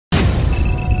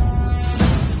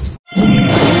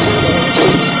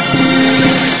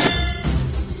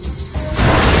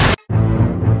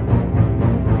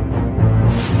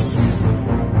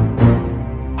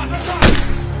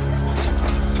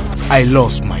I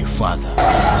lost my father.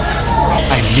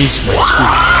 I miss my school.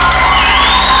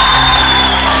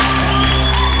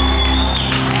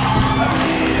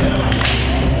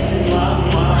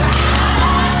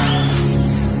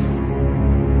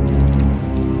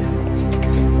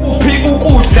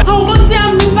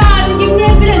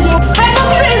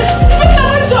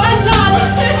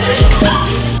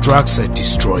 Drugs are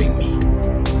destroying me,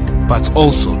 but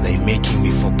also they're making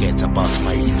me forget about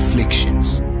my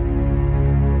afflictions.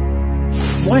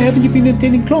 Why haven't you been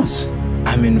attending class?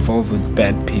 I'm involved with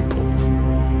bad people.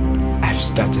 I've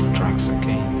started drugs,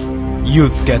 okay?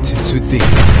 Youth get into things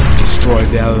and destroy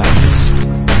their lives.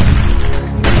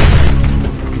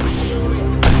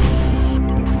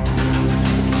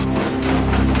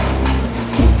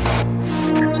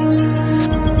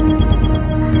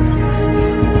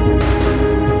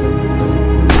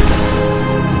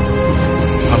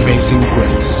 Amazing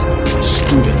Grace,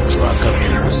 student drug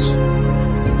abuse.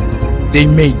 They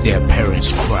made their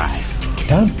parents cry.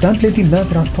 Don't let him know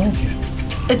that I told you.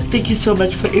 Thank you so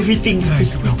much for everything, Mr.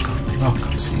 Smith.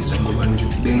 Welcome.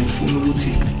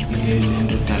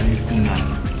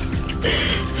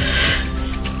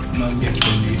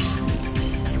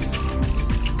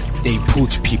 They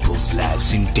put people's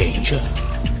lives in danger.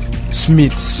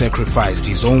 Smith sacrificed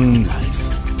his own life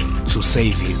to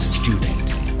save his student.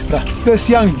 This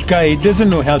young guy doesn't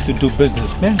know how to do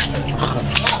business, man.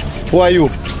 Who are you?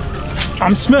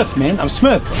 I'm Smith, man. I'm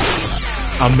Smith.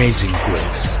 Amazing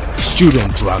Grace,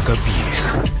 student drug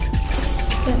abuse.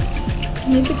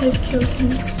 Maybe they've killed him.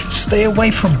 Stay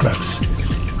away from drugs.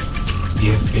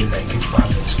 You've been like your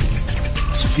father to me.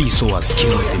 Sfiso was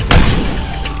killed eventually.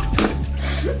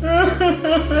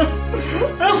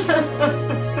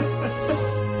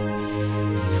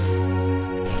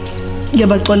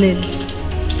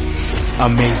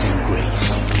 Amazing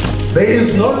Grace. There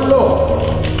is no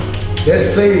law that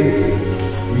says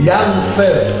young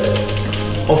first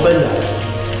offenders,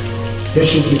 they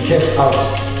should be kept out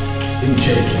in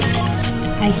jail.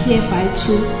 I hereby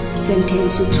to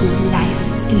sentence you to life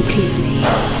in prison.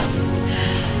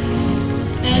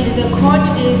 And the court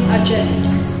is adjourned.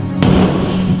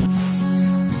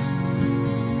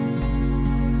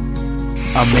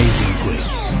 Amazing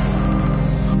Grace.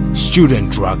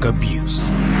 Student drug abuse.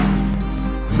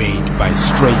 Made by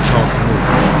Straight Talk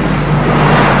Movement.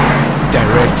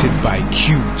 Directed by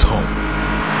Thom.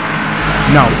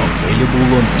 Now available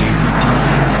on DVD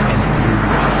and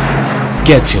Blu-ray.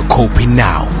 Get your copy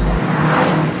now.